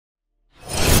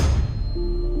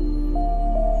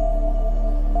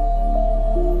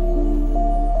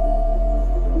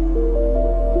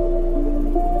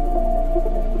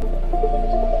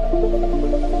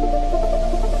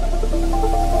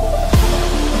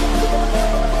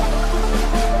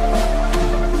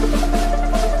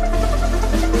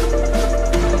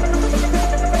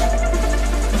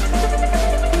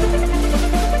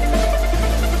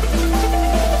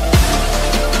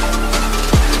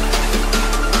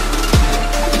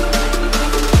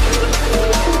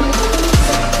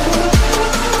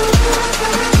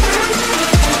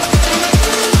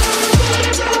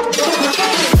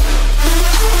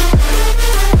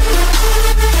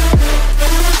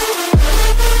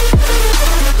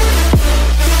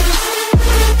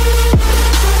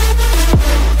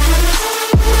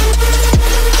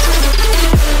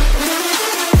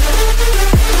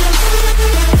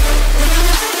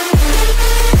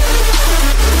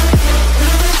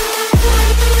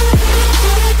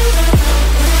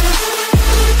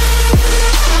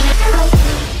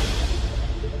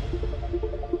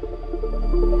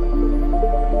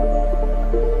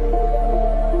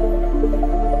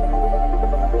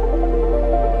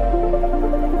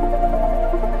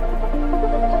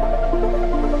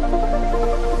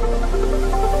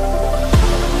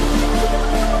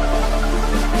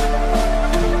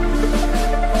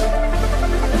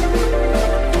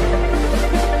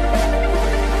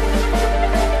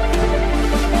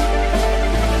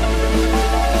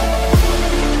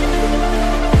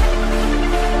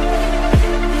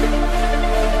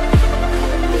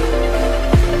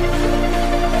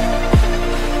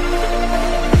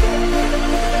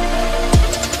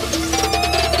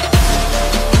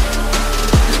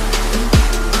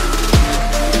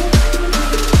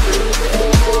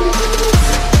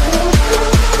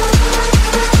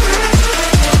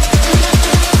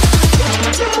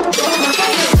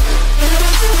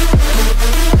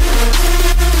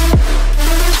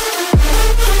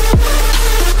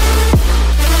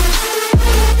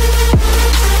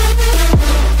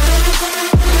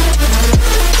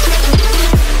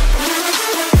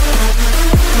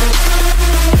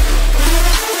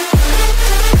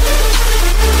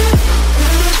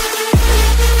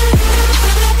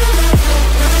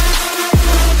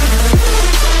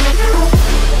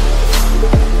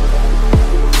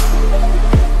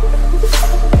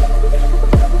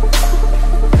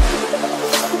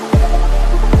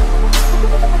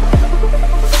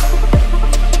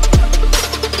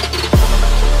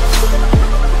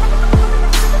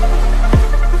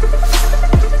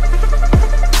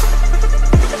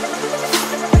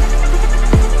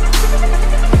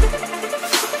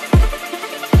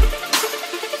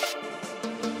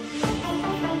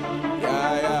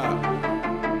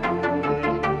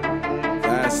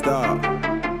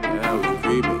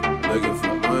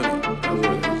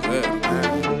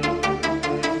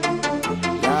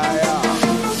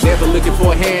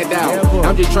for a handout.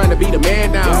 I'm just trying to be the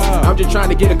man now. I'm just trying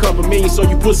to get a couple million so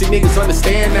you pussy niggas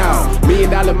understand now. $1 million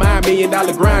mind, $1 million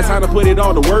grind, time to put it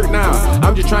all to work now.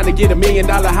 I'm just trying to get $1 million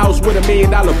house with $1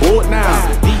 million board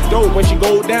now. Deep dope when she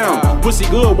go down, pussy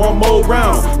good, one more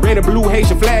round. Red and blue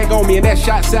Haitian flag on me and that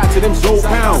shots out to them Zoe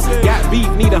pounds. Got beef,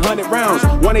 need 100 rounds.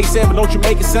 187, don't you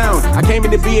make it sound. I came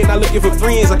in the bed not looking for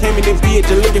friends, I came in the bed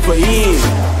just looking for ends.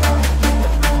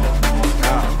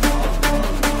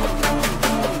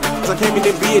 I came in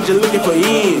the bed just looking for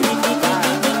ends.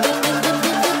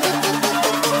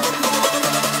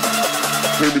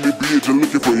 Came in the bed just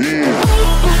looking for ends.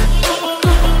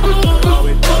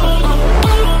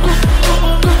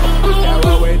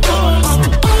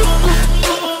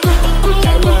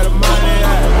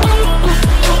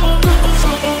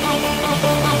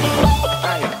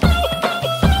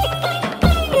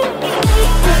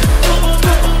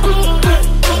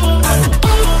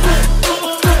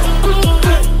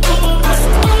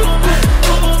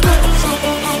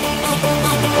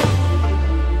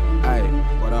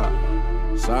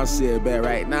 So I'm sitting back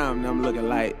right now and I'm looking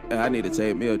like I need to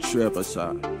take me a trip or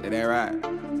something. Is that right? You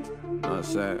know what I'm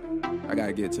saying? I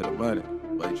gotta get to the money.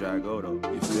 But you try to go though.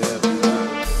 You feel me?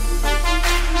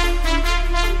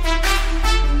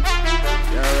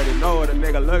 You already know what a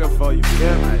nigga looking for, you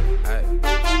feel me?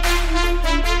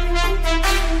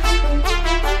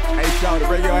 Hey, shawty,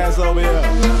 bring your ass over here.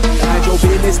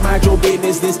 Mind your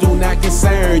business, this do not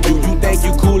concern you. You think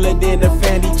you cooler than a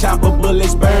Fanny chopper,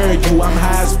 bullets burn you. I'm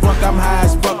high as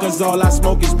fuck, cause all I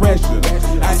smoke is pressure.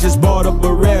 I just bought a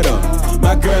Beretta,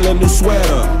 my girl a new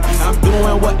sweater. I'm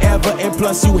doing whatever, and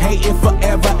plus you hating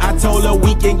forever. I told her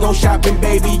we can go shopping,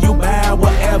 baby, you buy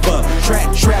whatever.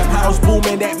 Trap house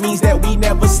booming, that means that we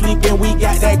never sleeping. We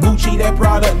got that Gucci, that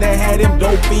product that had them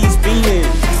dope fiends feeling.